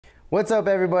What's up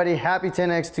everybody, happy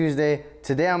 10X Tuesday.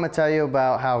 Today I'm gonna tell you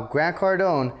about how Grant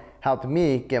Cardone helped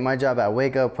me get my job at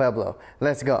Wake Up Pueblo.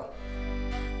 Let's go.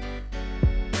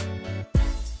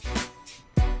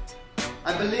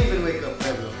 I believe in Wake Up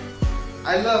Pueblo.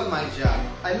 I love my job.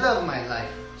 I love my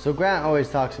life. So Grant always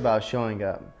talks about showing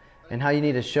up and how you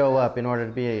need to show up in order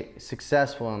to be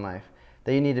successful in life.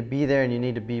 That you need to be there and you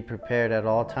need to be prepared at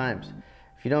all times.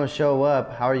 If you don't show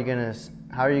up, how are you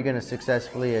gonna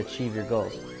successfully achieve your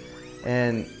goals?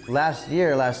 And last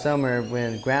summer,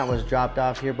 when Grant was dropped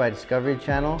off here by Discovery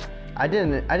Channel, I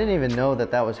didn't even know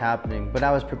that was happening, but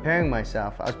I was preparing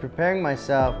myself. I was preparing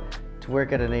myself to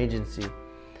work at an agency.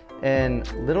 And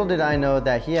little did I know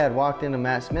that he had walked into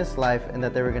Matt Smith's life and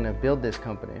that they were gonna build this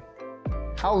company.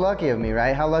 How lucky of me,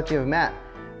 right? How lucky of Matt.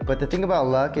 But the thing about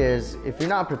luck is, if you're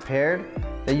not prepared,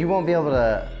 then you won't be able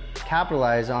to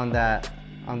capitalize on that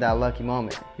lucky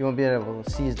moment. You won't be able to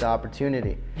seize the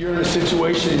opportunity. You're in a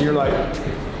situation and you're like,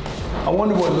 I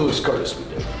wonder what Lewis Curtis would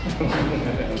do.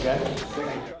 Okay?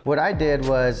 What I did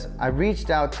was I reached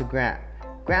out to Grant.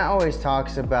 Grant always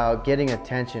talks about getting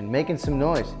attention, making some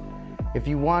noise. If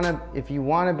you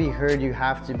wanna be heard, you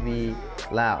have to be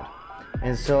loud.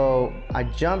 And so I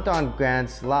jumped on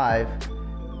Grant's live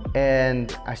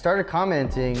and I started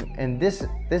commenting, and this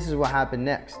is what happened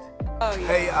next. Oh, yeah.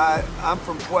 Hey, I'm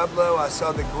from Pueblo. I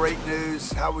saw the great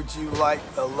news. How would you like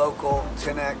a local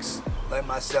 10X? Let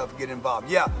myself get involved.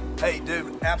 Yeah, hey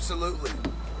dude, absolutely.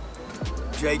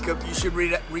 Jacob, you should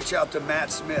reach out to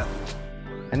Matt Smith.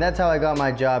 And that's how I got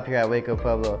my job here at Wake Up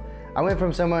Pueblo. I went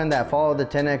from someone that followed the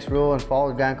 10X rule and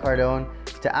followed Grant Cardone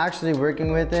to actually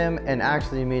working with him and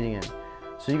actually meeting him.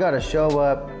 So you gotta show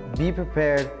up, be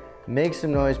prepared, make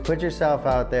some noise, put yourself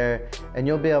out there, and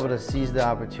you'll be able to seize the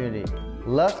opportunity.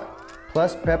 Luck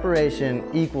plus preparation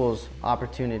equals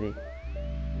opportunity.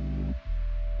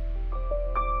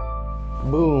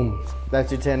 Boom,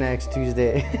 that's your 10X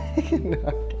Tuesday. No,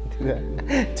 I can't do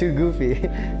that. Too goofy.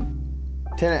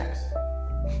 10X.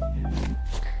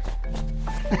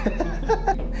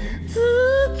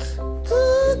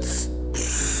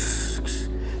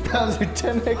 That was your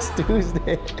 10X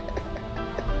Tuesday.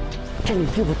 Can you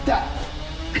deal with that?